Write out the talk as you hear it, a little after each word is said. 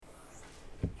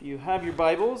If you have your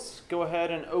Bibles, go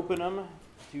ahead and open them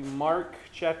to Mark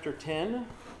chapter 10,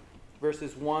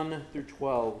 verses 1 through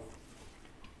 12.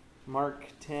 Mark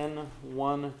 10,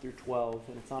 1 through 12.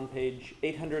 And it's on page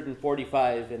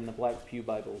 845 in the Black Pew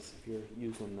Bibles, if you're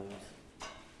using those.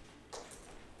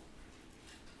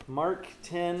 Mark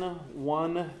 10,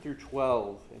 1 through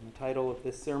 12. And the title of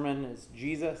this sermon is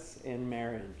Jesus and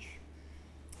Marriage.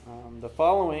 The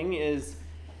following is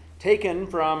taken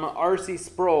from R.C.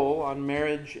 Sproul on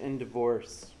marriage and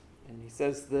divorce. And he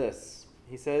says this.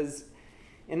 He says,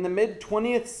 in the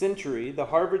mid-20th century, the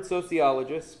Harvard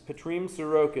sociologist Petrim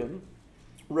Sorokin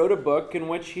wrote a book in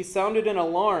which he sounded an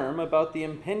alarm about the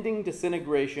impending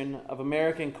disintegration of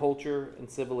American culture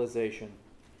and civilization.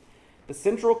 The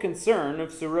central concern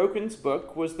of Sorokin's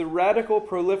book was the radical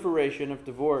proliferation of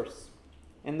divorce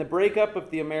and the breakup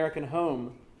of the American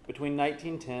home between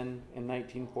 1910 and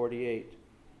 1948.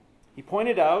 He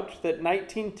pointed out that in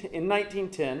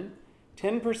 1910,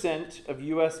 10% of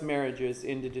U.S. marriages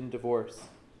ended in divorce.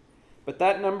 But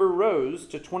that number rose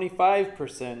to 25%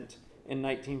 in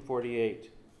 1948.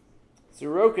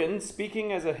 Sorokin,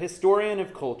 speaking as a historian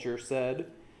of culture, said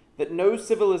that no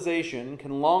civilization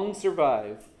can long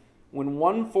survive when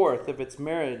 1/4 of its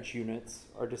marriage units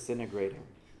are disintegrating.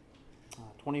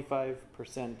 25%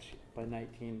 by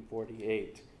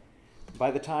 1948. By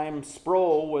the time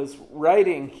Sproul was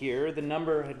writing here, the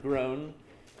number had grown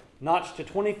not to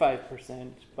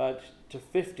 25%, but to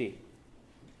 50%.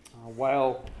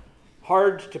 While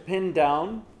hard to pin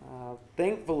down,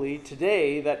 thankfully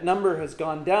today that number has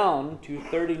gone down to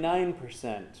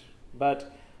 39%.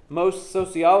 But most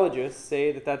sociologists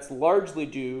say that that's largely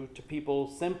due to people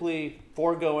simply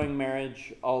foregoing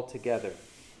marriage altogether.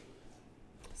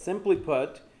 Simply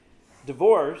put,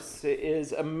 divorce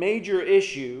is a major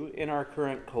issue in our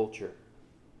current culture.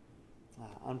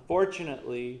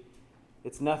 Unfortunately,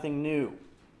 it's nothing new.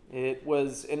 It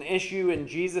was an issue in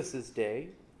Jesus' day,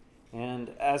 and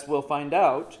as we'll find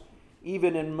out,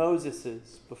 even in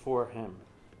Moses' before him.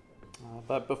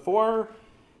 But before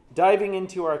diving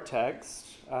into our text,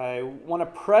 I want to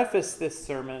preface this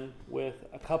sermon with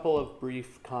a couple of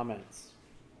brief comments.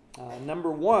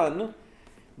 Number one,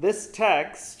 this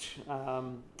text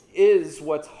is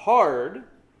what's hard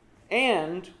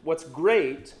and what's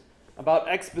great about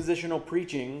expositional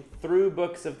preaching through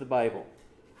books of the Bible.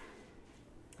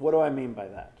 What do I mean by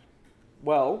that?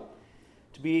 Well,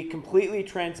 to be completely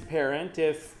transparent,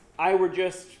 if I were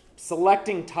just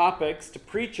selecting topics to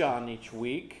preach on each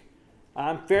week,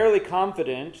 I'm fairly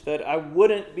confident that I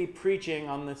wouldn't be preaching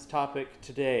on this topic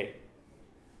today.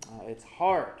 It's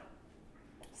hard.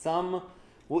 Some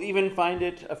will even find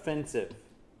it offensive.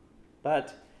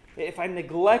 But if I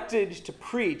neglected to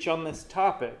preach on this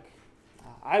topic,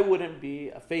 I wouldn't be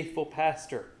a faithful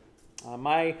pastor.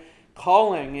 My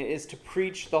calling is to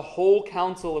preach the whole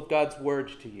counsel of God's word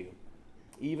to you,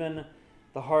 even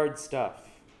the hard stuff.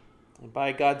 And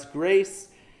by God's grace,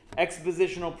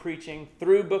 expositional preaching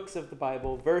through books of the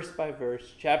Bible, verse by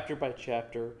verse, chapter by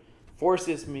chapter,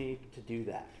 forces me to do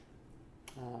that.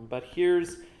 But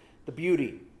here's the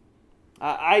beauty.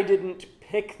 I didn't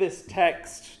pick this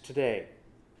text today.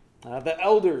 The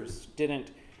elders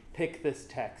didn't pick this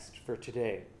text for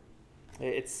today.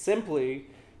 It's simply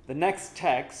the next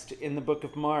text in the book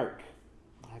of Mark.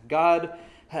 God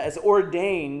has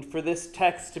ordained for this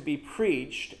text to be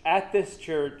preached at this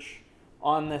church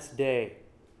on this day.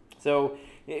 So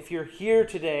if you're here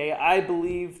today, I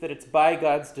believe that it's by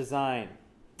God's design.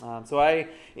 So I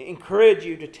encourage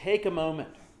you to take a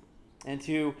moment and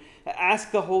to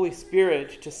ask the Holy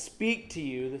Spirit to speak to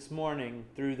you this morning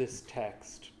through this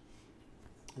text.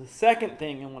 The second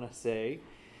thing I want to say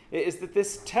is that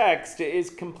this text is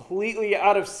completely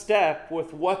out of step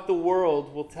with what the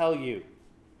world will tell you.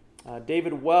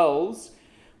 David Wells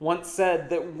once said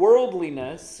that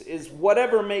worldliness is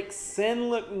whatever makes sin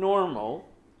look normal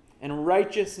and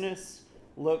righteousness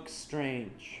look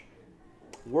strange.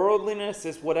 Worldliness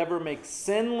is whatever makes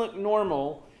sin look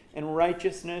normal and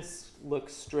righteousness look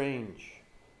strange.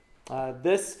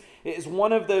 This is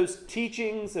one of those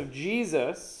teachings of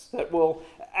Jesus that will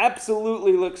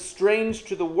absolutely look strange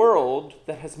to the world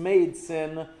that has made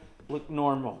sin look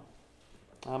normal.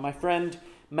 My friend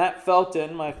Matt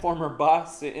Felton, my former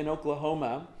boss in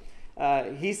Oklahoma,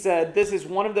 he said this is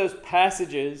one of those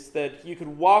passages that you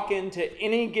could walk into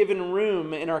any given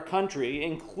room in our country,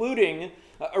 including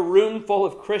a room full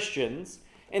of Christians,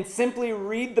 and simply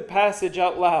read the passage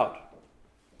out loud.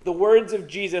 The words of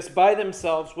Jesus by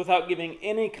themselves without giving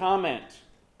any comment,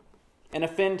 and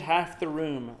offend half the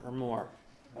room or more.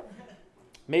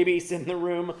 Maybe send the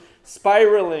room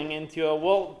spiraling into a,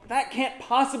 well, that can't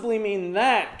possibly mean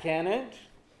that, can it?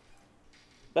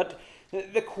 But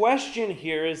the question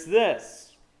here is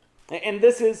this, and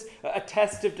this is a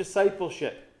test of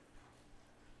discipleship.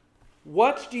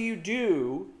 What do you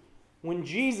do when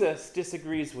Jesus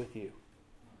disagrees with you?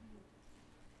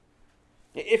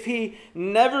 If he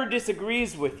never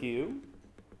disagrees with you,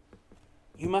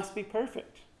 you must be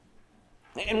perfect.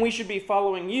 And we should be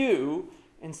following you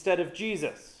instead of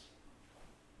Jesus.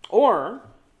 Or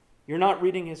you're not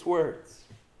reading his words.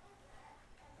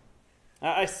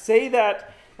 I say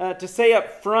that to say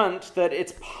up front that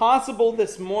it's possible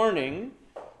this morning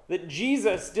that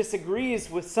Jesus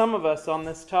disagrees with some of us on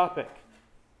this topic.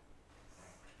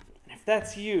 And if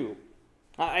that's you,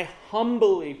 I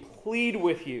humbly plead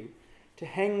with you to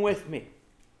hang with me,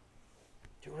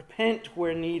 to repent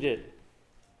where needed,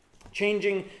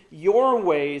 changing your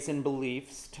ways and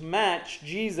beliefs to match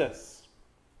Jesus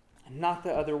and not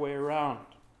the other way around.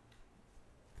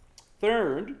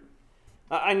 Third,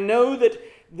 I know that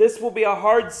this will be a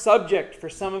hard subject for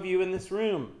some of you in this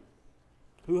room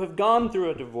who have gone through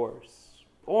a divorce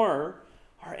or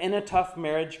are in a tough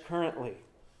marriage currently.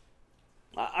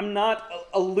 I'm not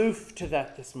aloof to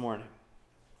that this morning.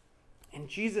 And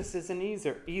Jesus isn't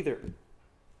either.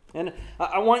 And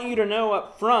I want you to know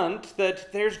up front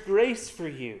that there's grace for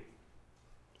you.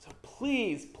 So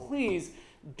please, please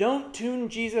don't tune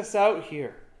Jesus out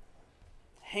here.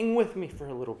 Hang with me for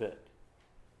a little bit.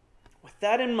 With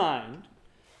that in mind,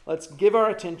 let's give our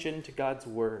attention to God's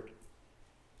Word.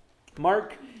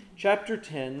 Mark chapter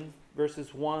 10,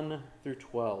 verses 1 through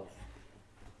 12.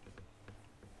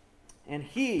 And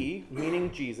he,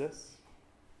 meaning Jesus,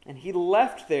 and he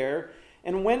left there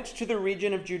and went to the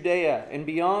region of Judea and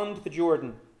beyond the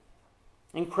Jordan.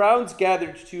 And crowds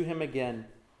gathered to him again.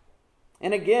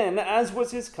 And again, as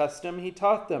was his custom, he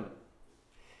taught them.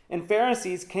 And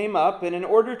Pharisees came up and in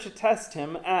order to test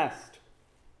him asked,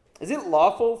 "Is it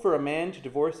lawful for a man to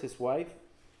divorce his wife?"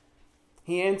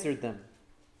 He answered them,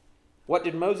 "What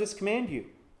did Moses command you?"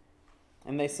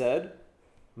 And they said,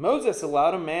 "Moses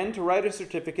allowed a man to write a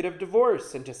certificate of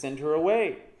divorce and to send her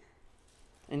away."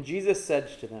 And Jesus said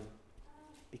to them,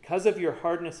 "Because of your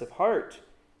hardness of heart,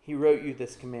 he wrote you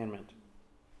this commandment.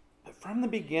 But from the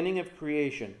beginning of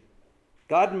creation,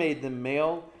 God made them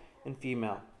male and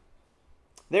female.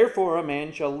 Therefore a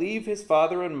man shall leave his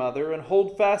father and mother and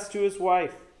hold fast to his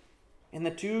wife, and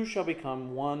the two shall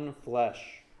become one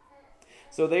flesh.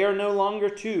 So they are no longer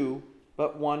two,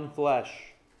 but one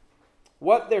flesh.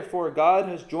 What therefore God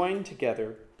has joined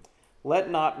together, let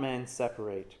not man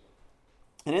separate."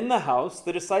 And in the house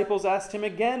the disciples asked him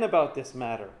again about this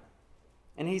matter.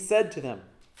 And he said to them,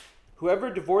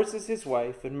 "Whoever divorces his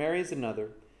wife and marries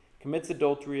another commits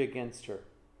adultery against her.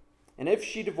 And if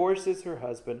she divorces her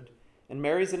husband and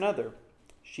marries another,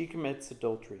 she commits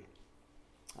adultery."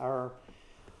 Our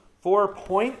 4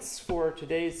 points for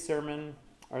today's sermon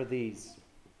are these.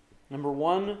 Number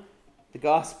 1, the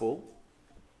gospel.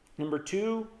 Number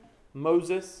 2,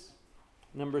 Moses.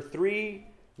 Number 3,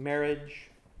 marriage.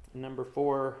 And number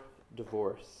 4,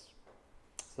 divorce.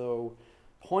 So,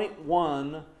 point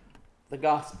 1, the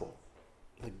gospel.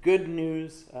 The good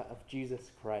news of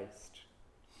Jesus Christ.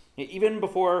 Even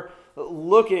before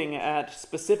looking at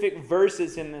specific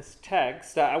verses in this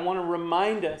text, I want to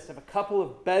remind us of a couple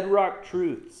of bedrock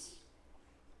truths.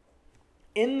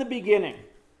 In the beginning,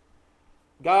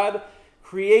 God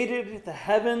created the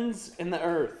heavens and the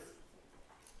earth.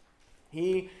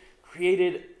 He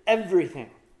created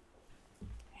everything.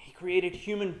 He created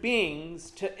human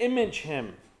beings to image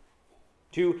him,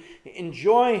 to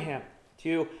enjoy him,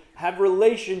 to have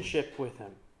relationship with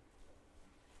him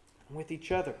and with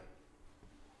each other.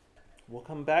 We'll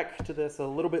come back to this a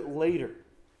little bit later.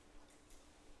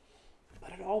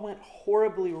 But it all went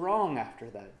horribly wrong after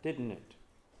that, didn't it?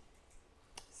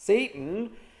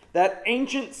 Satan, that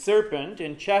ancient serpent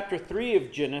in chapter 3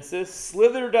 of Genesis,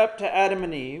 slithered up to Adam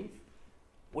and Eve,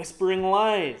 whispering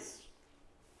lies,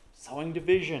 sowing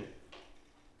division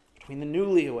between the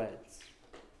newlyweds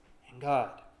and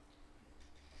God.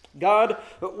 God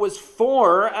was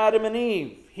for Adam and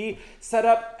Eve. He set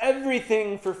up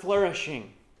everything for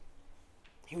flourishing.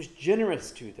 He was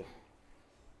generous to them.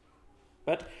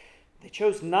 But they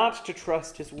chose not to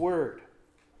trust his word.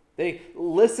 They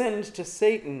listened to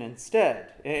Satan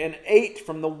instead and ate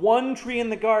from the one tree in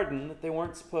the garden that they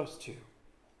weren't supposed to.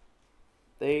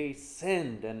 They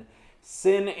sinned, and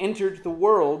sin entered the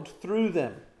world through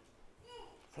them.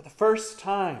 For the first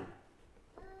time,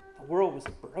 the world was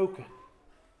broken.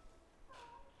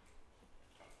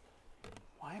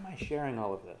 Why am I sharing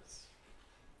all of this?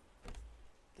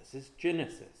 This is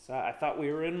Genesis. I thought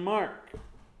we were in Mark.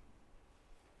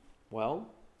 Well,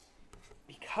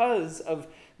 because of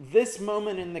this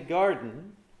moment in the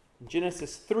garden, In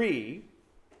Genesis 3,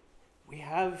 we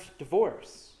have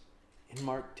divorce in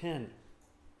Mark 10.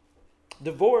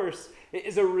 Divorce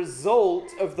is a result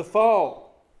of the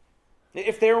fall.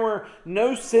 If there were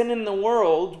no sin in the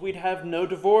world, we'd have no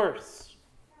divorce.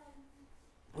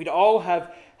 We'd all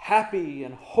have happy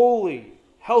and holy,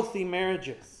 healthy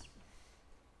marriages.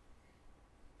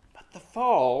 But the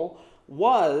fall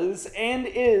was and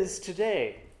is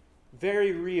today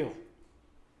very real.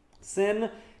 Sin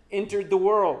entered the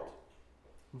world.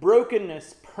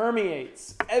 Brokenness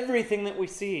permeates everything that we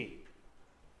see.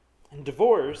 And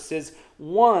divorce is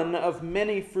one of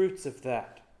many fruits of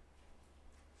that.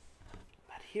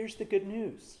 But here's the good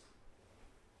news.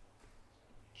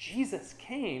 Jesus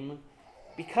came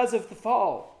because of the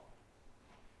fall.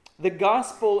 The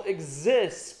gospel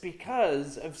exists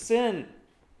because of sin.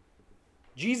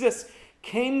 Jesus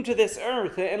came to this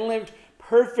earth and lived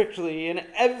perfectly in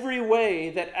every way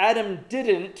that Adam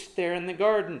didn't there in the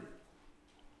garden.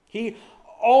 He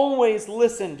always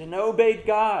listened and obeyed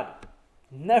God,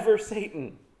 never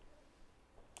Satan.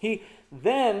 He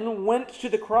then went to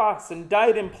the cross and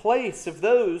died in place of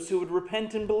those who would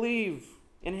repent and believe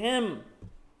in him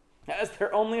as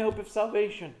their only hope of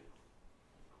salvation.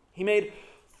 He made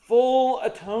full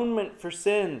atonement for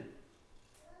sin,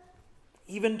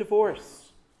 even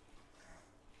divorce.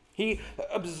 He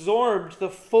absorbed the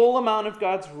full amount of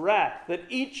God's wrath that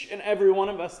each and every one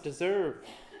of us deserve.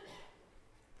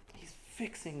 He's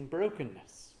fixing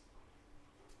brokenness.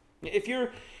 If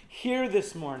you're here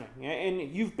this morning and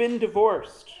you've been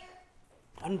divorced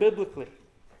unbiblically,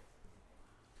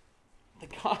 the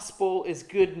gospel is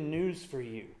good news for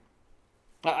you.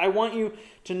 I want you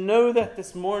to know that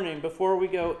this morning before we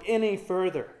go any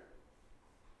further.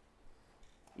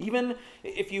 Even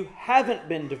if you haven't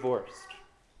been divorced,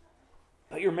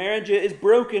 but your marriage is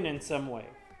broken in some way.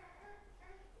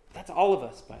 That's all of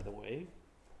us, by the way.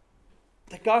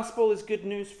 The gospel is good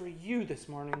news for you this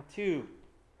morning, too.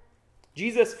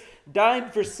 Jesus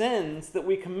died for sins that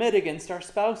we commit against our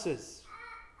spouses.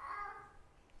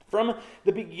 From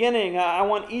the beginning, I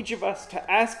want each of us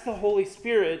to ask the Holy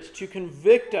Spirit to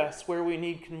convict us where we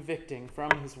need convicting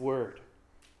from His Word.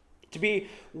 To be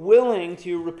willing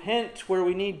to repent where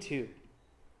we need to.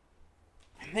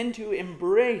 And then to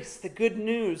embrace the good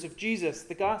news of Jesus,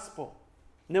 the gospel,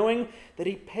 knowing that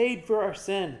He paid for our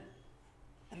sin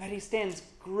and that He stands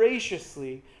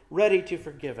graciously ready to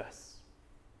forgive us.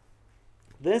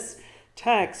 This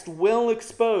text will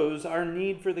expose our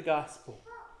need for the gospel.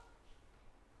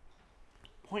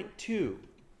 Point 2,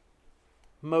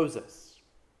 Moses.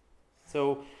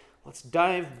 So let's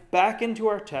dive back into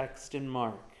our text in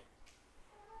Mark.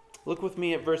 Look with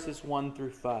me at verses 1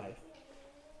 through 5.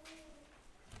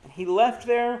 He left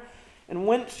there and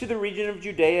went to the region of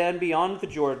Judea and beyond the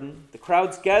Jordan. The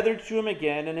crowds gathered to him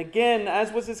again, and again,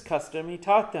 as was his custom, he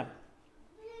taught them.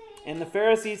 And the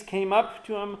Pharisees came up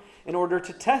to him in order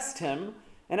to test him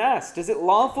and asked, "Is it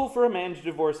lawful for a man to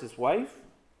divorce his wife?"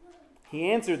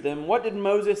 He answered them, "What did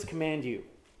Moses command you?"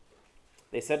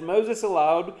 They said, "Moses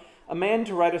allowed a man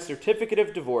to write a certificate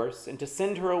of divorce and to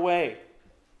send her away."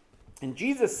 And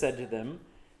Jesus said to them,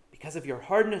 "Because of your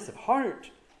hardness of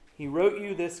heart, He wrote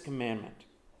you this commandment."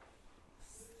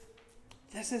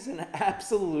 This is an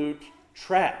absolute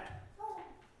trap.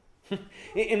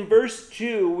 In verse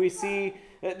 2, we see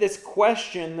this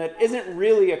question that isn't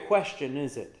really a question,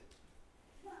 is it?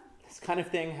 This kind of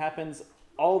thing happens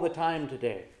all the time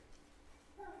today.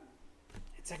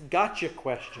 It's a gotcha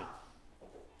question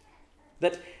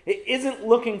that it isn't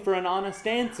looking for an honest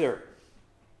answer.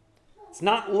 It's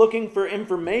not looking for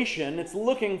information, it's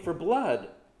looking for blood.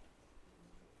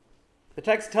 The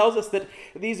text tells us that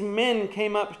these men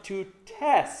came up to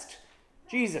test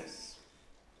Jesus.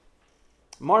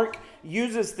 Mark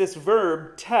uses this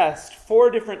verb, test,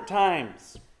 4 different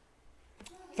times.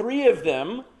 3 of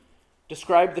them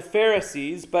describe the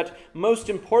Pharisees, but most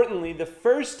importantly, the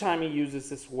first time he uses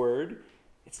this word,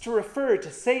 it's to refer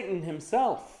to Satan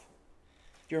himself.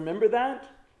 Do you remember that?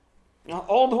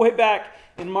 All the way back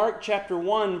in Mark chapter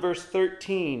 1, verse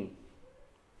 13.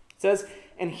 It says,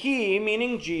 "And he,"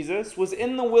 meaning Jesus, "was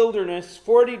in the wilderness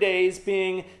 40 days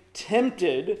being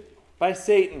tempted by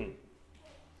Satan.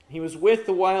 He was with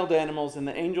the wild animals and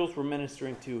the angels were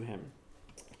ministering to him."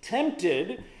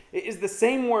 Tempted is the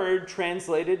same word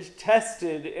translated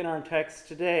tested in our text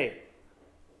today.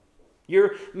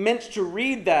 You're meant to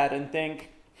read that and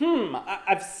think,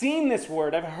 I've seen this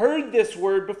word. I've heard this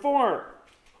word before.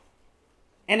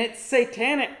 And it's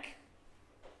satanic.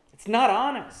 It's not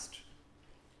honest.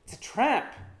 It's a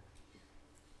trap.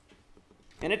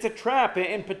 And it's a trap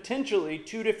in potentially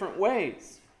 2 different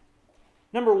ways.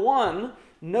 Number 1,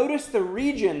 notice the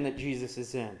region that Jesus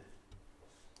is in.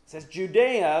 says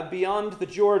Judea beyond the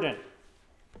Jordan.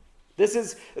 This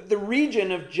is the region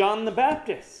of John the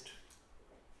Baptist.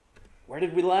 Where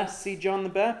did we last see John the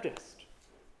Baptist?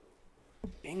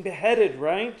 Being beheaded,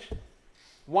 right?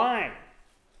 Why?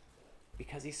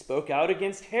 Because he spoke out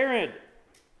against Herod.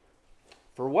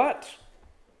 For what?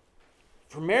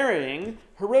 For marrying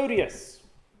Herodias,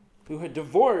 who had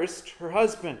divorced her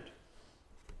husband.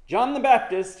 John the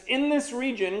Baptist, in this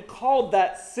region, called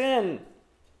that sin,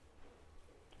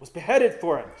 was beheaded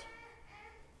for it.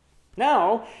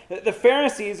 Now, the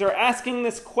Pharisees are asking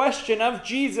this question of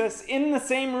Jesus in the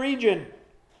same region,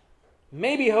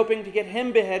 maybe hoping to get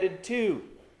him beheaded too.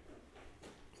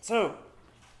 So,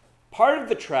 part of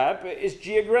the trap is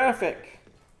geographic.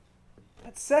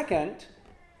 But second,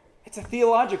 it's a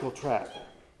theological trap.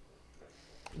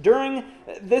 During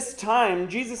this time,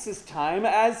 Jesus' time,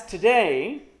 as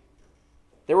today,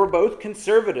 there were both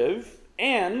conservative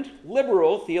and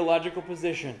liberal theological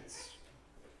positions.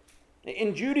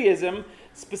 In Judaism,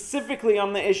 specifically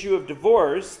on the issue of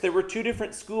divorce, there were two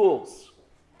different schools.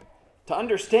 To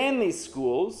understand these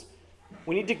schools,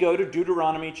 we need to go to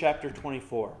Deuteronomy chapter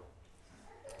 24.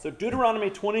 So Deuteronomy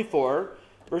 24,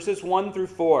 verses 1 through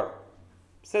 4,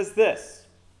 says this.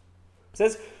 It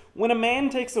says, "When a man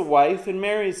takes a wife and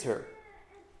marries her,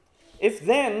 if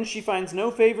then she finds no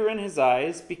favor in his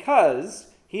eyes because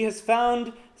he has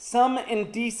found some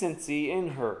indecency in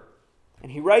her,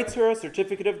 and he writes her a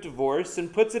certificate of divorce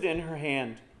and puts it in her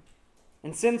hand,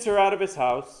 and sends her out of his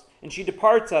house, and she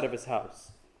departs out of his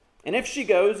house. And if she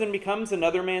goes and becomes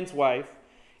another man's wife,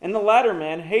 and the latter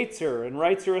man hates her and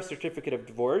writes her a certificate of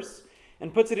divorce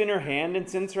and puts it in her hand and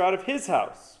sends her out of his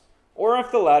house, or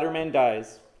if the latter man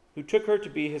dies, who took her to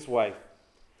be his wife,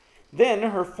 then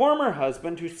her former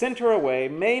husband who sent her away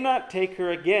may not take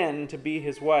her again to be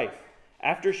his wife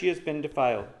after she has been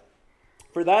defiled.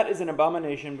 For that is an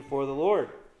abomination before the Lord.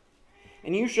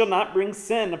 And you shall not bring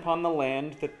sin upon the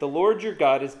land that the Lord your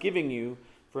God is giving you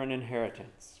for an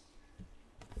inheritance."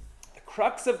 The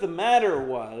crux of the matter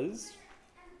was,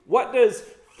 what does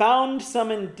 "found some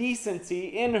indecency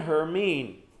in her"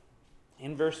 mean?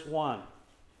 In verse 1.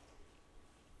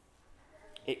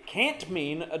 It can't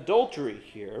mean adultery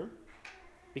here,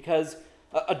 because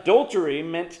adultery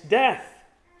meant death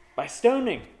by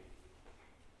stoning.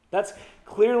 That's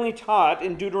clearly taught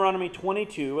in Deuteronomy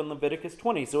 22 and Leviticus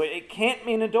 20, so it can't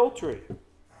mean adultery.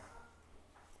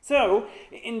 So,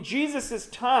 in Jesus'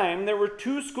 time, there were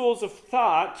two schools of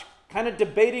thought kind of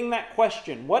debating that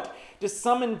question. What does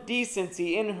 "some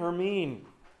indecency in her" mean?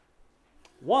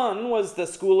 One was the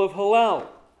school of Hillel,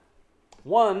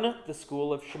 one the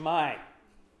school of Shammai.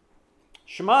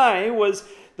 Shammai was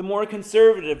the more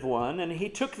conservative one, and he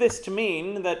took this to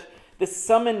mean that this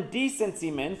 "some indecency"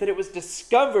 meant that it was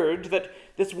discovered that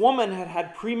this woman had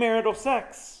had premarital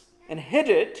sex and hid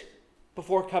it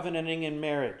before covenanting in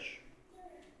marriage.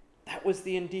 That was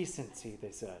the indecency, they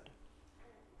said.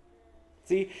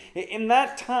 See, in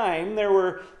that time, there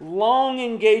were long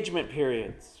engagement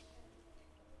periods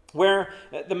where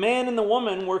the man and the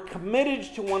woman were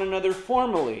committed to one another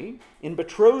formally in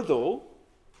betrothal,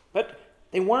 but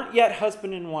they weren't yet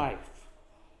husband and wife.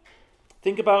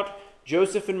 Think about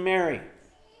Joseph and Mary,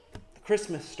 the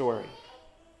Christmas story.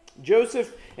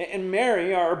 Joseph and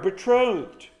Mary are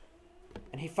betrothed,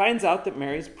 and he finds out that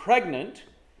Mary's pregnant,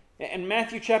 and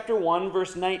Matthew chapter 1,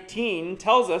 verse 19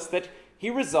 tells us that he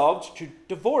resolved to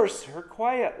divorce her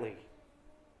quietly.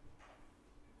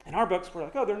 In our books, we're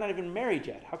like, oh, they're not even married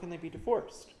yet. How can they be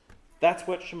divorced? That's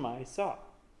what Shammai saw.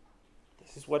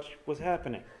 This is what was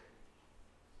happening.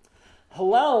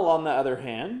 Hillel, on the other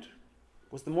hand,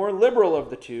 was the more liberal of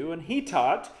the two, and he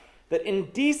taught that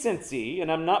indecency,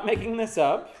 and I'm not making this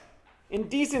up,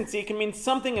 indecency can mean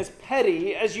something as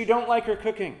petty as you don't like her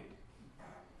cooking.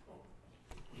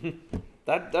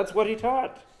 That's what he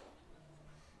taught.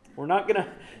 We're not going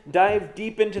to dive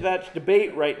deep into that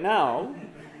debate right now.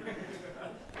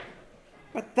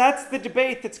 But that's the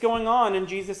debate that's going on in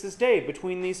Jesus' day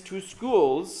between these two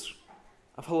schools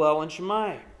of Hillel and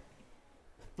Shammai.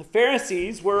 The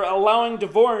Pharisees were allowing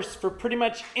divorce for pretty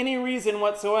much any reason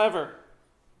whatsoever.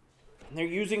 And they're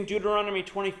using Deuteronomy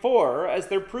 24 as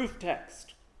their proof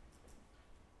text.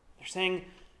 They're saying,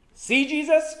 see,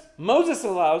 Jesus, Moses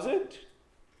allows it.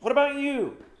 What about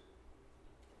you?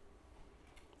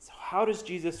 So how does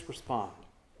Jesus respond?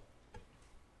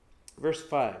 Verse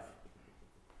 5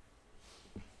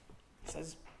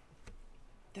 says,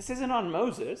 this isn't on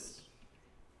Moses.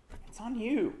 It's on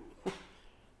you.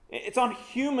 It's on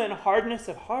human hardness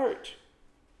of heart.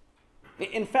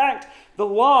 In fact, the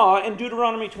law in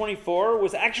Deuteronomy 24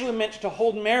 was actually meant to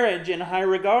hold marriage in high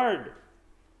regard.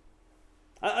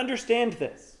 Understand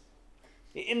this.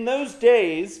 In those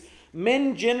days,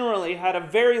 men generally had a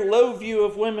very low view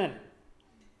of women.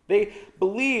 They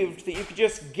believed that you could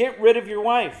just get rid of your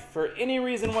wife for any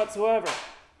reason whatsoever.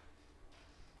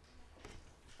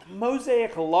 The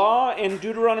Mosaic law in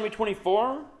Deuteronomy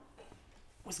 24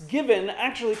 was given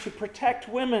actually to protect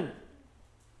women.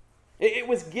 It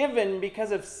was given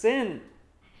because of sin.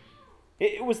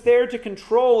 It was there to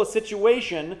control a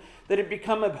situation that had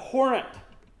become abhorrent.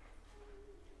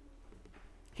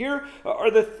 Here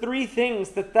are the three things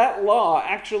that law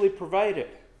actually provided.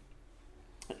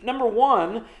 Number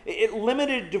one, it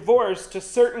limited divorce to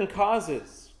certain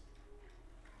causes.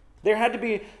 There had to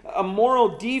be a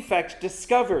moral defect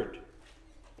discovered,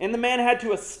 and the man had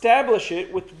to establish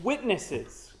it with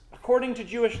witnesses, according to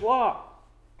Jewish law.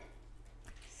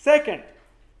 Second,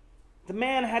 the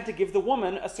man had to give the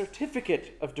woman a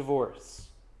certificate of divorce.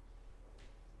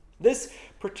 This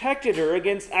protected her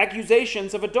against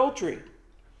accusations of adultery,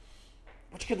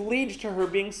 which could lead to her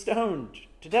being stoned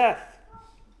to death.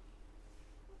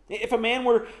 If a man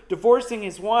were divorcing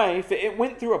his wife, it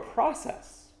went through a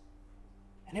process,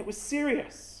 and it was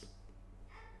serious.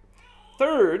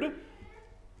 Third,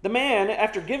 the man,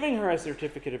 after giving her a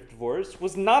certificate of divorce,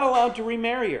 was not allowed to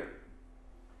remarry her.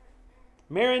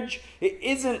 Marriage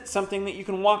isn't something that you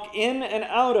can walk in and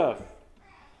out of.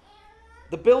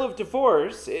 The bill of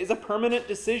divorce is a permanent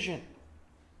decision.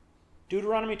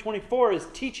 Deuteronomy 24 is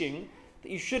teaching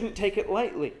that you shouldn't take it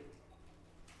lightly.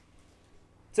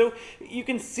 So you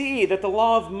can see that the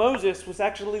law of Moses was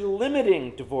actually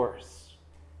limiting divorce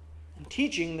and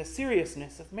teaching the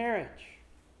seriousness of marriage.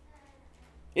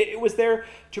 It was there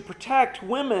to protect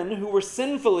women who were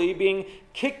sinfully being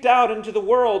kicked out into the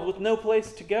world with no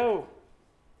place to go.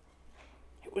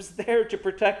 It was there to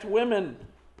protect women,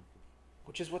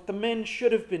 which is what the men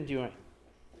should have been doing.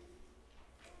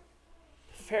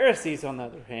 The Pharisees, on the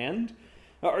other hand,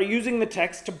 are using the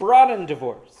text to broaden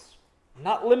divorce,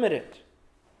 not limit it.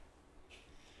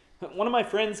 One of my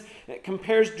friends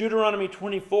compares Deuteronomy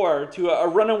 24 to a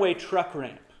runaway truck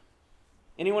ramp.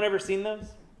 Anyone ever seen those?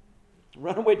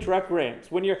 Runaway truck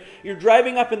ramps. When you're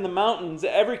driving up in the mountains,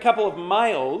 every couple of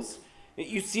miles,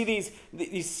 you see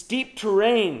these steep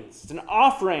terrains. It's an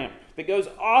off-ramp that goes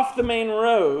off the main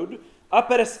road up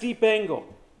at a steep angle.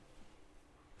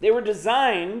 They were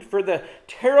designed for the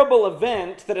terrible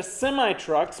event that a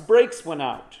semi-truck's brakes went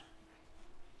out.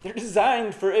 They're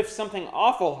designed for if something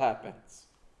awful happens.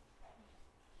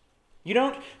 You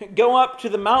don't go up to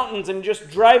the mountains and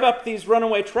just drive up these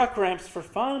runaway truck ramps for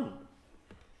fun.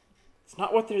 It's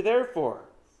not what they're there for.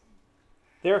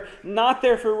 They're not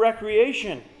there for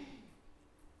recreation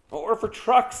or for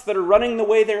trucks that are running the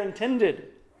way they're intended.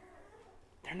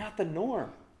 They're not the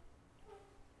norm.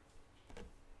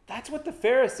 That's what the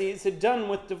Pharisees had done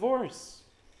with divorce.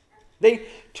 They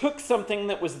took something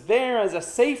that was there as a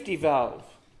safety valve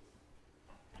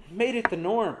and made it the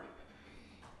norm.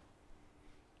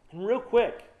 And real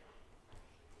quick,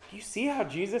 do you see how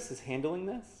Jesus is handling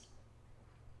this?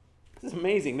 This is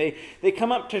amazing. They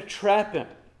come up to trap him.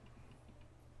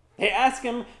 They ask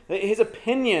him his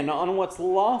opinion on what's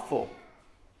lawful.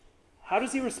 How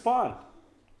does he respond?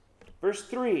 Verse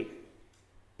 3.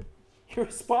 He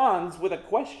responds with a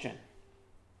question.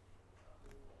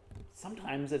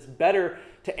 Sometimes it's better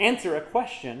to answer a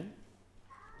question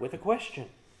with a question.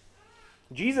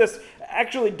 Jesus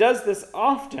actually does this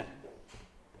often.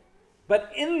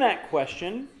 But in that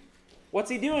question, what's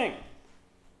he doing?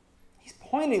 He's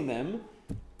pointing them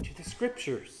to the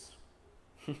Scriptures.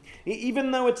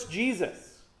 Even though it's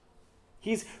Jesus,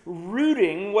 he's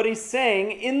rooting what he's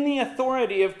saying in the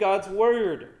authority of God's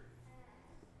Word.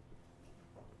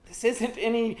 This isn't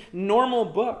any normal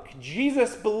book.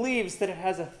 Jesus believes that it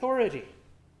has authority.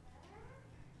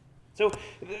 So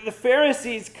the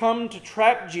Pharisees come to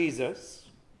trap Jesus.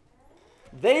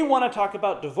 They want to talk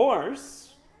about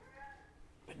divorce,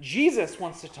 but Jesus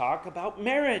wants to talk about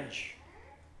marriage.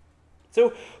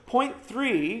 So point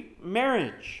 3,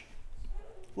 marriage.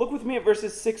 Look with me at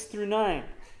verses 6 through 9.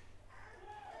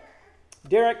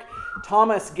 Derek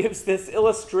Thomas gives this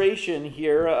illustration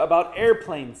here about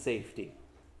airplane safety.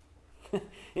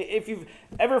 If you've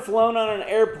ever flown on an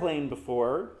airplane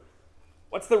before,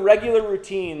 what's the regular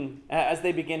routine as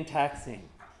they begin taxiing?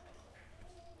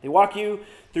 They walk you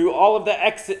through all of the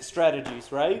exit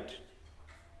strategies, right?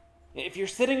 If you're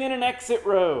sitting in an exit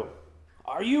row,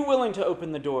 are you willing to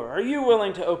open the door? Are you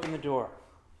willing to open the door?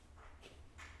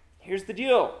 Here's the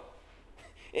deal.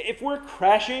 If we're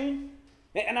crashing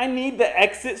and I need the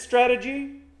exit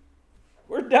strategy,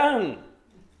 we're done.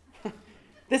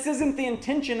 This isn't the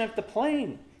intention of the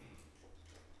plane.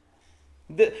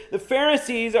 The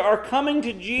Pharisees are coming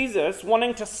to Jesus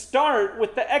wanting to start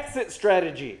with the exit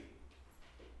strategy.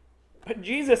 But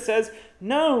Jesus says,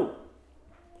 no,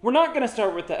 we're not going to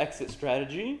start with the exit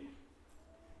strategy.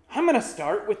 I'm going to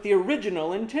start with the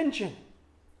original intention.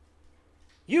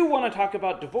 You want to talk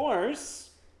about divorce?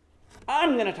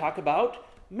 I'm going to talk about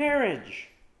marriage.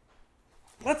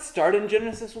 Let's start in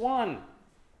Genesis 1.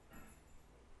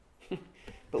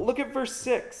 But look at verse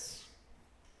 6.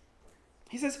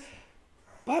 He says,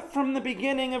 but from the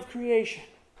beginning of creation,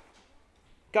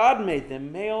 God made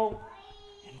them male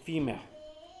and female.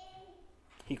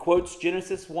 He quotes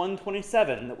Genesis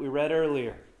 1:27 that we read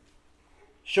earlier,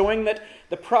 showing that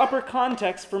the proper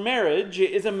context for marriage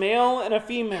is a male and a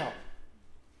female.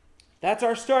 That's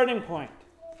our starting point.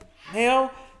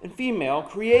 Male and female,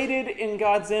 created in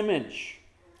God's image.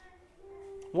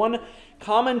 One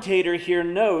commentator here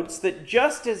notes that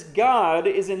just as God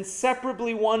is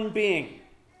inseparably one being,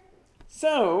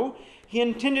 so he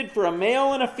intended for a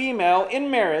male and a female in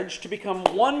marriage to become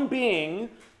one being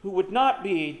who would not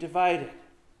be divided.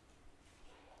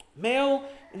 Male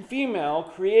and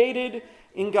female created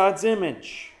in God's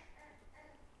image.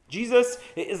 Jesus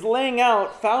is laying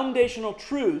out foundational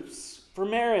truths for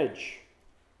marriage.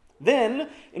 Then,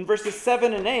 in verses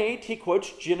 7 and 8, he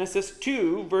quotes Genesis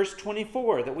 2, verse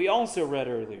 24, that we also read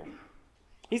earlier.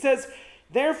 He says,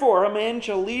 therefore a man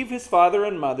shall leave his father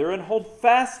and mother and hold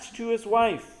fast to his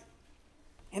wife,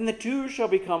 and the two shall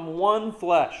become one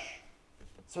flesh.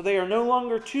 So they are no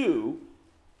longer two,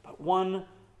 but one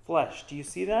flesh. Do you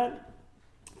see that?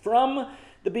 From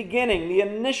the beginning, the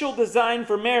initial design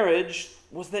for marriage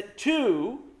was that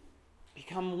two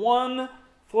become one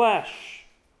flesh.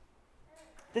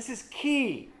 This is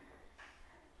key.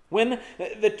 When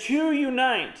the two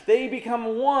unite, they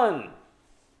become one.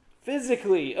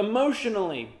 Physically,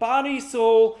 emotionally, body,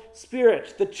 soul,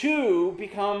 spirit. The two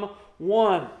become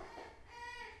one.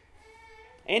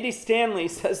 Andy Stanley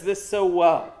says this so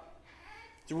well.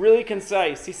 It's really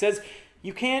concise. He says,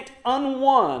 you can't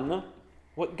unone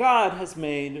what God has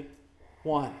made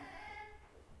one.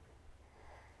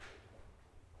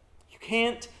 You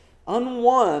can't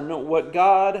unone what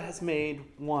God has made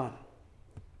one.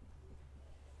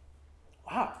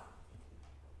 Wow.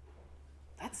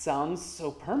 That sounds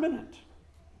so permanent.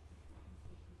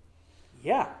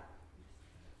 Yeah.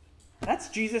 That's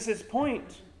Jesus'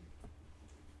 point.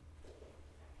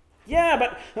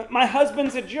 Yeah, but my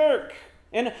husband's a jerk.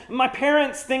 And my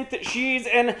parents think that she's,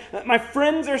 and my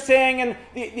friends are saying, and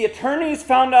the attorneys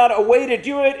found out a way to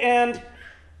do it, and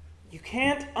you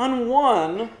can't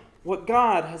unone what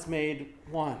God has made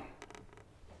one.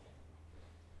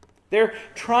 They're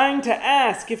trying to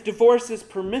ask if divorce is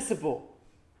permissible.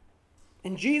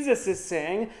 And Jesus is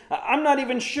saying, I'm not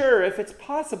even sure if it's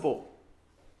possible.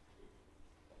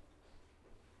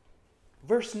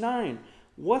 Verse 9,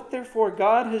 what therefore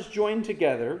God has joined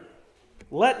together,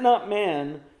 let not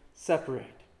man separate.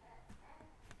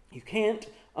 You can't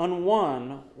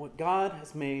unone what God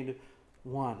has made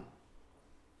one.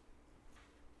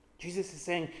 Jesus is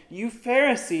saying, you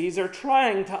Pharisees are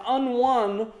trying to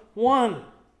unone one.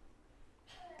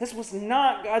 This was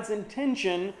not God's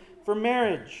intention for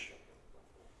marriage.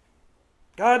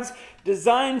 God's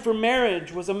design for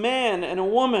marriage was a man and a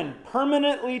woman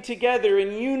permanently together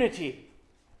in unity,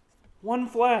 one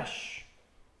flesh.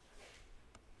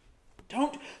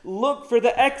 Don't look for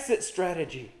the exit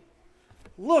strategy.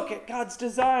 Look at God's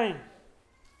design.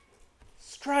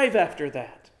 Strive after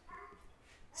that.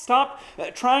 Stop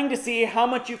trying to see how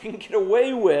much you can get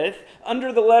away with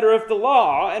under the letter of the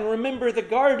law and remember the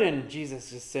garden,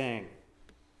 Jesus is saying.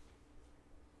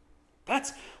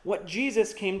 That's what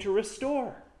Jesus came to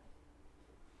restore.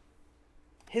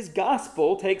 His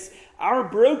gospel takes our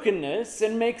brokenness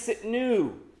and makes it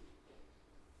new.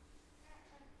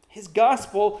 His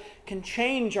gospel can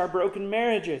change our broken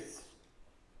marriages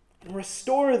and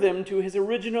restore them to his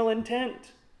original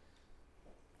intent.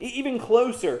 Even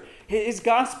closer, his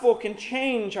gospel can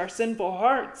change our sinful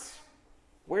hearts,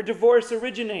 where divorce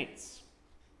originates.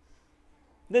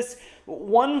 This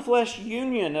one flesh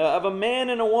union of a man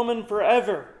and a woman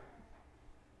forever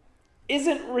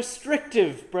isn't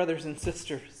restrictive, brothers and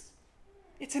sisters.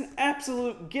 It's an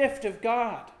absolute gift of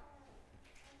God.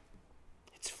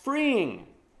 It's freeing.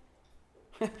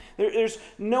 There's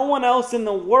no one else in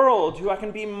the world who I can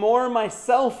be more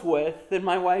myself with than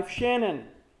my wife Shannon.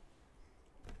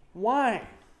 Why?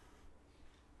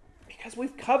 Because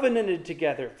we've covenanted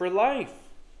together for life,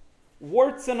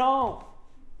 warts and all.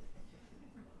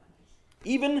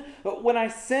 Even when I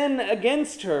sin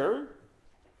against her,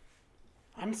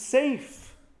 I'm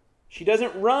safe. She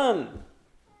doesn't run.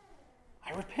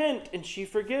 I repent and she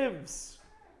forgives.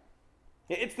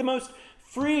 It's the most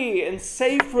free and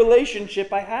safe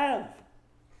relationship I have.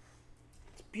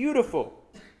 It's beautiful.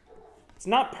 It's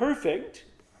not perfect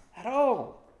at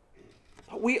all.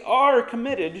 But we are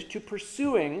committed to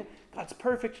pursuing God's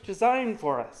perfect design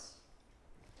for us.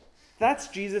 That's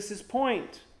Jesus'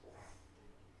 point.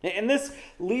 And this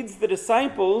leads the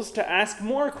disciples to ask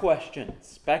more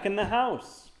questions back in the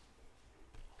house.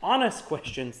 Honest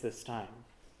questions this time,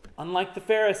 unlike the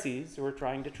Pharisees who were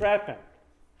trying to trap him.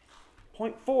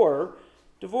 Point 4,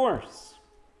 divorce.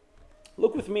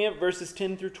 Look with me at verses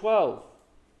 10 through 12.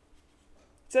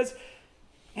 It says,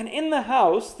 "And in the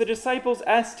house the disciples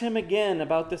asked him again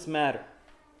about this matter.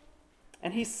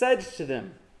 And he said to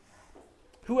them,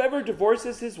 'Whoever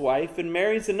divorces his wife and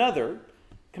marries another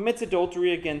commits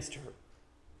adultery against her.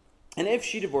 And if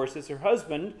she divorces her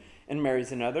husband and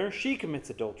marries another, she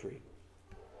commits adultery.'"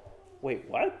 Wait,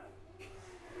 what?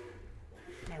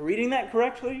 Am I reading that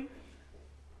correctly?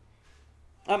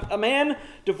 A man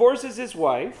divorces his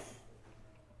wife,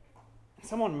 and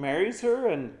someone marries her,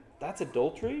 and that's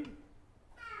adultery?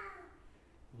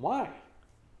 Why?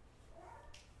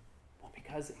 Well,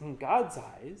 because in God's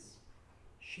eyes,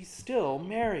 she's still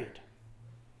married.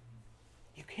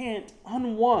 You can't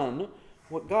unone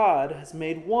what God has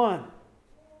made one.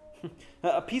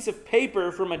 A piece of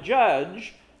paper from a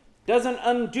judge doesn't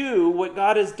undo what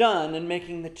God has done in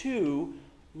making the two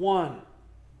one.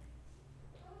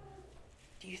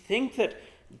 Do you think that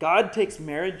God takes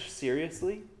marriage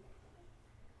seriously?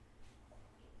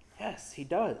 Yes, he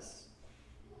does.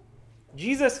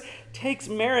 Jesus takes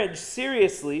marriage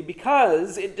seriously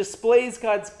because it displays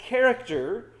God's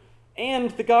character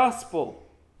and the gospel.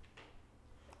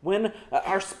 When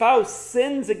our spouse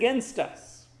sins against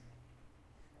us,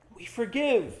 we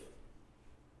forgive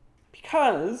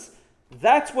because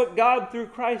that's what God through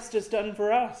Christ has done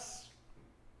for us.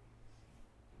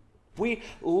 We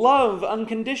love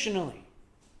unconditionally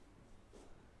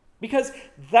because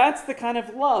that's the kind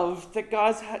of love that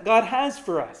God has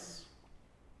for us.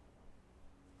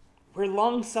 We're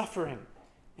long-suffering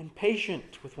and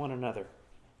patient with one another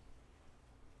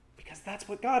because that's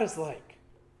what God is like.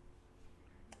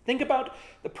 Think about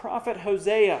the prophet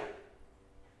Hosea.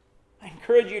 I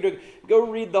encourage you to go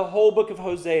read the whole book of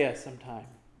Hosea sometime.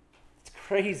 It's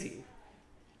crazy.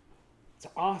 It's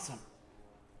awesome.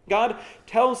 God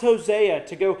tells Hosea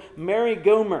to go marry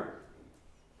Gomer,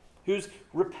 who's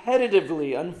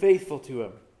repetitively unfaithful to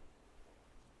him.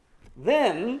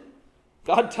 Then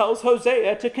God tells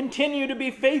Hosea to continue to be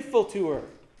faithful to her.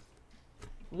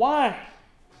 Why?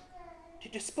 To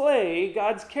display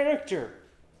God's character,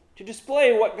 to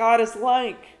display what God is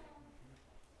like.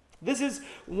 This is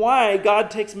why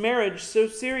God takes marriage so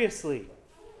seriously.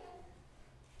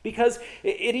 Because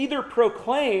it either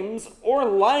proclaims or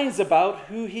lies about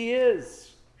who he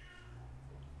is.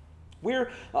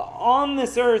 We're on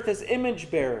this earth as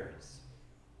image bearers.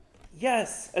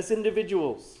 Yes, as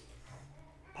individuals,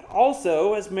 but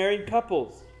also as married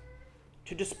couples,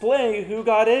 to display who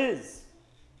God is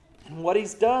and what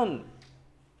he's done.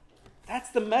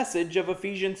 That's the message of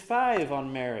Ephesians 5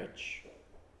 on marriage.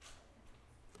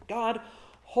 God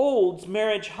holds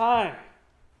marriage high,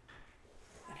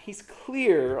 and he's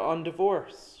clear on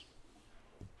divorce.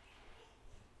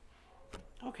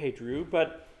 Okay, Drew,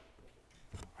 but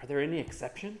are there any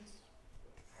exceptions?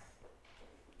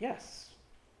 Yes.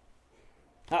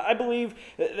 I believe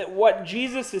that what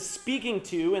Jesus is speaking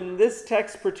to in this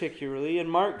text particularly, in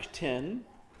Mark 10,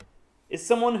 is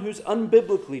someone who's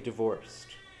unbiblically divorced.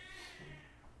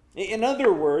 In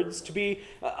other words, to be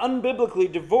unbiblically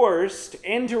divorced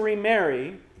and to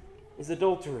remarry is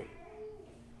adultery.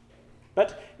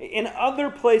 But in other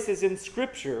places in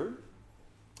Scripture,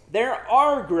 there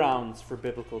are grounds for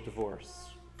biblical divorce.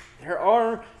 There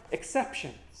are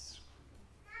exceptions.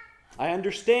 I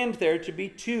understand there to be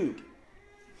two.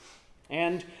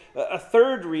 And a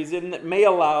third reason that may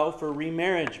allow for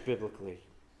remarriage biblically.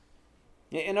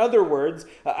 In other words,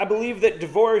 I believe that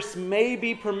divorce may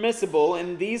be permissible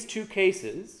in these two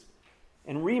cases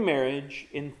and remarriage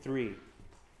in 3.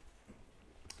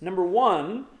 Number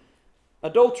 1,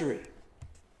 adultery.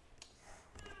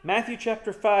 Matthew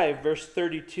chapter 5, verse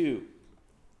 32.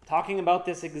 Talking about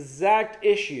this exact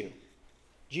issue,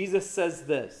 Jesus says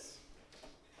this.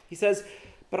 He says,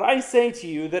 "But I say to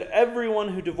you that everyone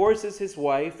who divorces his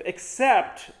wife,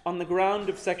 except on the ground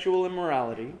of sexual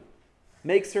immorality,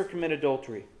 makes her commit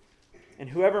adultery. And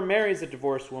whoever marries a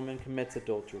divorced woman commits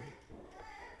adultery."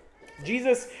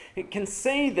 Jesus can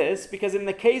say this because in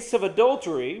the case of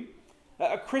adultery,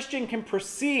 a Christian can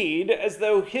proceed as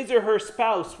though his or her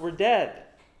spouse were dead.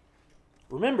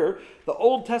 Remember, the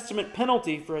Old Testament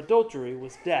penalty for adultery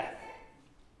was death.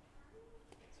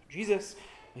 So Jesus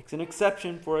makes an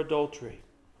exception for adultery.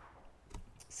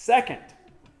 Second,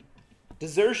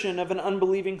 desertion of an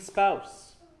unbelieving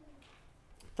spouse.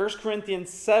 1 Corinthians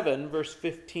 7, verse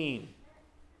 15.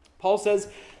 Paul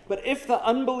says, "But if the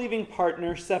unbelieving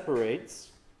partner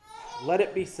separates, let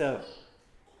it be so.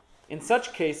 In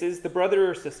such cases, the brother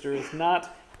or sister is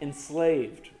not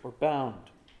enslaved or bound.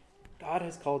 God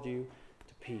has called you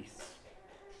to peace."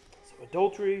 So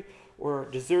adultery or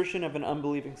desertion of an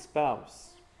unbelieving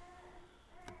spouse.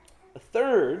 A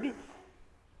third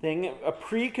thing, a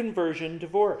pre-conversion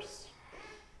divorce.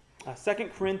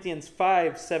 2 Corinthians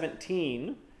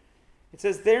 5:17, it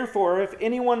says, "Therefore, if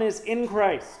anyone is in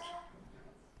Christ,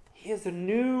 he is a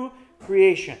new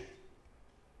creation.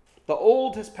 The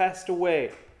old has passed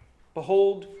away.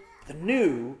 Behold, the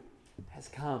new has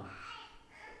come."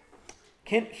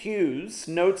 Kent Hughes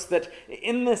notes that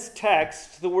in this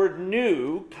text, the word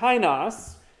new,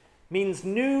 kainos, means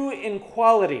new in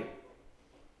quality.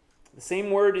 The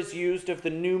same word is used of the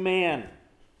new man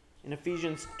in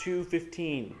Ephesians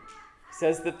 2:15. He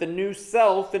says that the new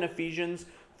self in Ephesians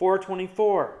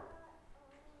 4:24.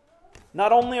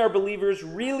 Not only are believers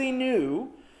really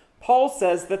new, Paul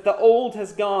says that the old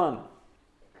has gone.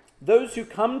 Those who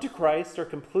come to Christ are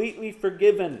completely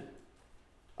forgiven.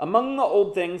 Among the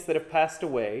old things that have passed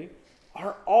away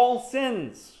are all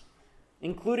sins,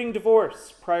 including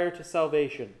divorce prior to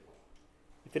salvation.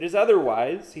 If it is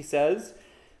otherwise, he says,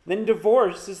 then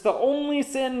divorce is the only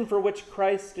sin for which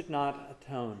Christ did not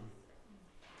atone.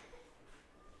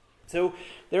 So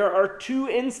there are two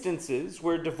instances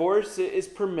where divorce is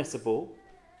permissible,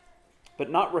 but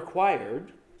not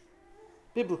required,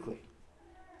 biblically.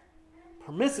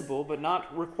 Permissible, but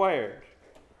not required.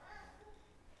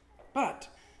 But,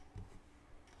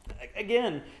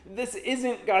 again, this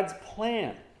isn't God's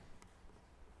plan.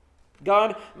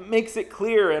 God makes it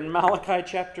clear in Malachi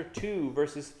chapter 2,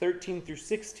 verses 13 through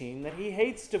 16, that he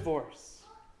hates divorce.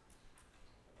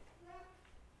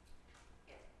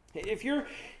 If you're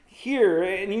here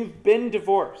and you've been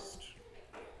divorced,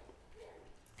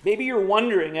 maybe you're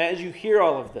wondering as you hear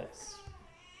all of this,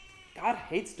 God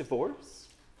hates divorce?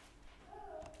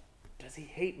 Does he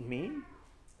hate me?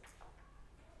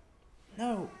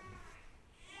 No.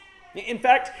 In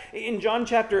fact, in John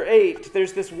chapter 8,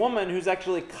 there's this woman who's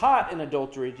actually caught in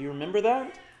adultery. Do you remember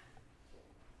that?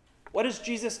 What does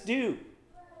Jesus do?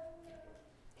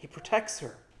 He protects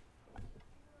her.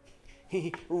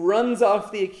 He runs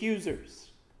off the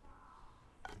accusers.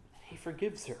 He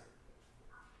forgives her.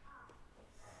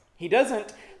 He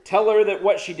doesn't tell her that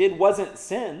what she did wasn't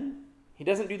sin. He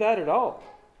doesn't do that at all.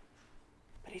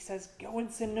 But he says, go and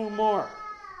sin no more.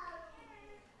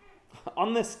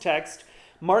 On this text,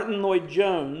 Martin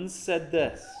Lloyd-Jones said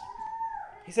this.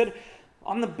 He said,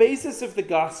 on the basis of the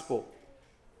gospel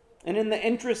and in the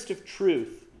interest of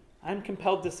truth, I'm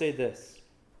compelled to say this.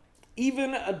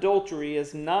 Even adultery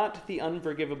is not the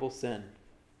unforgivable sin.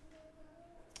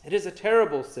 It is a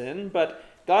terrible sin, but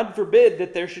God forbid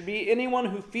that there should be anyone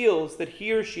who feels that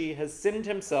he or she has sinned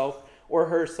himself or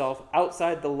herself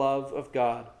outside the love of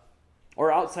God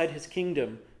or outside his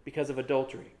kingdom because of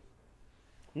adultery.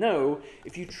 No,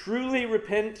 if you truly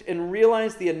repent and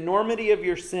realize the enormity of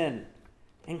your sin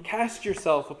and cast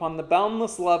yourself upon the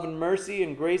boundless love and mercy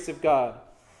and grace of God,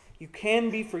 you can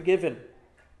be forgiven,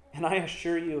 and I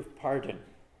assure you of pardon.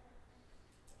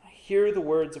 I hear the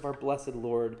words of our blessed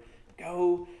Lord,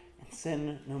 go and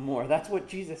sin no more. That's what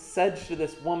Jesus said to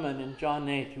this woman in John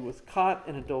 8 who was caught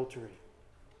in adultery.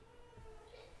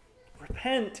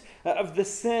 Repent of the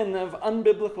sin of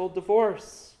unbiblical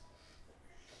divorce.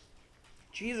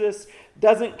 Jesus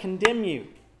doesn't condemn you.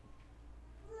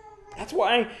 That's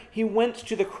why he went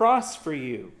to the cross for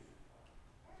you.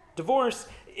 Divorce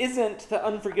isn't the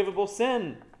unforgivable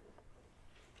sin.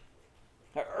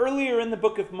 Earlier in the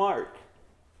book of Mark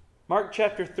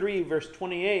chapter 3, verse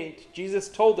 28, Jesus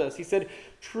told us, he said,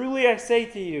 truly I say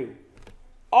to you,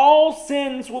 all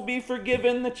sins will be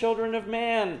forgiven the children of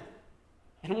man,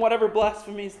 and whatever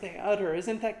blasphemies they utter.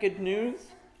 Isn't that good news?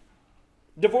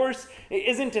 Divorce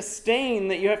isn't a stain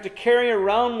that you have to carry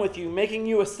around with you, making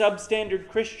you a substandard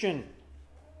Christian.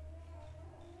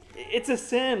 It's a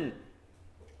sin,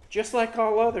 just like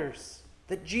all others,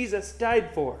 that Jesus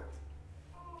died for.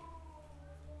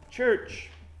 Church,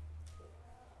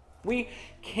 we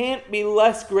can't be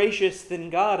less gracious than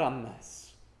God on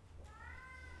this.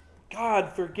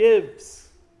 God forgives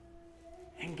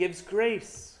and gives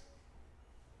grace.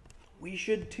 We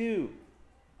should too.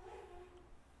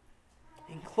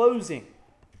 In closing,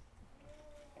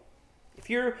 if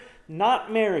you're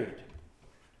not married,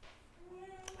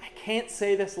 I can't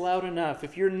say this loud enough.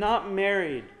 If you're not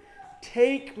married,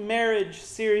 take marriage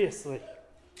seriously.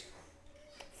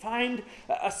 Find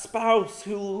a spouse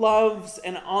who loves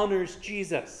and honors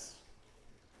Jesus.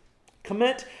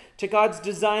 Commit to God's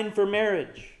design for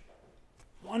marriage.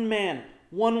 One man,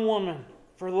 one woman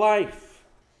for life.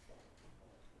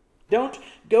 Don't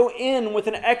go in with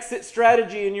an exit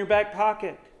strategy in your back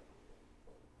pocket.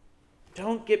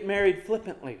 Don't get married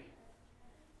flippantly.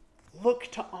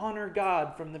 Look to honor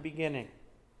God from the beginning.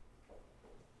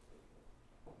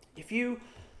 If you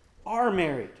are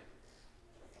married,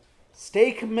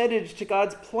 stay committed to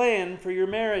God's plan for your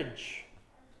marriage.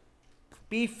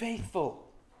 Be faithful.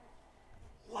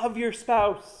 Love your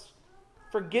spouse.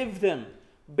 Forgive them.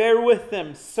 Bear with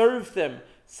them. Serve them.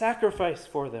 Sacrifice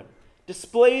for them.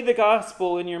 Display the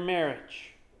gospel in your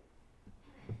marriage.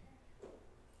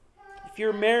 If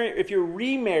you're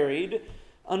remarried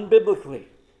unbiblically,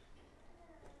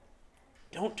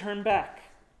 don't turn back.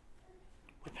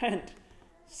 Repent.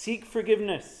 Seek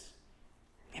forgiveness.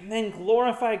 And then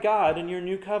glorify God in your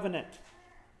new covenant.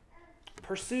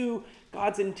 Pursue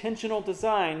God's intentional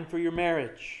design for your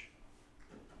marriage.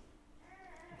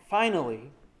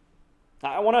 Finally,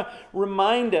 I want to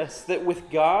remind us that with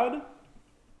God,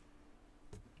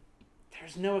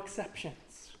 there's no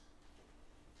exceptions.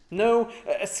 No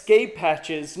escape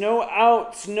hatches, no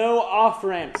outs, no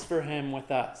off-ramps for him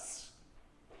with us.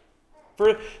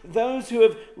 For those who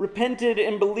have repented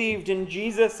and believed in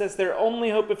Jesus as their only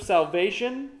hope of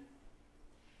salvation,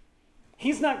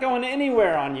 he's not going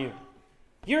anywhere on you.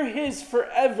 You're his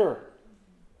forever.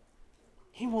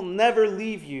 He will never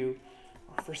leave you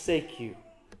or forsake you.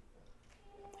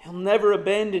 He'll never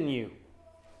abandon you.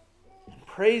 And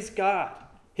praise God,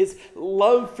 his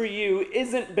love for you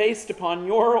isn't based upon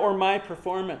your or my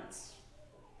performance.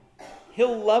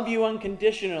 He'll love you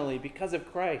unconditionally because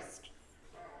of Christ.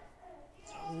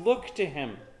 Look to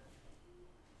him,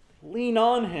 lean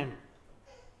on him,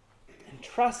 and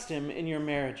trust him in your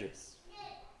marriages.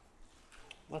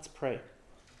 Let's pray.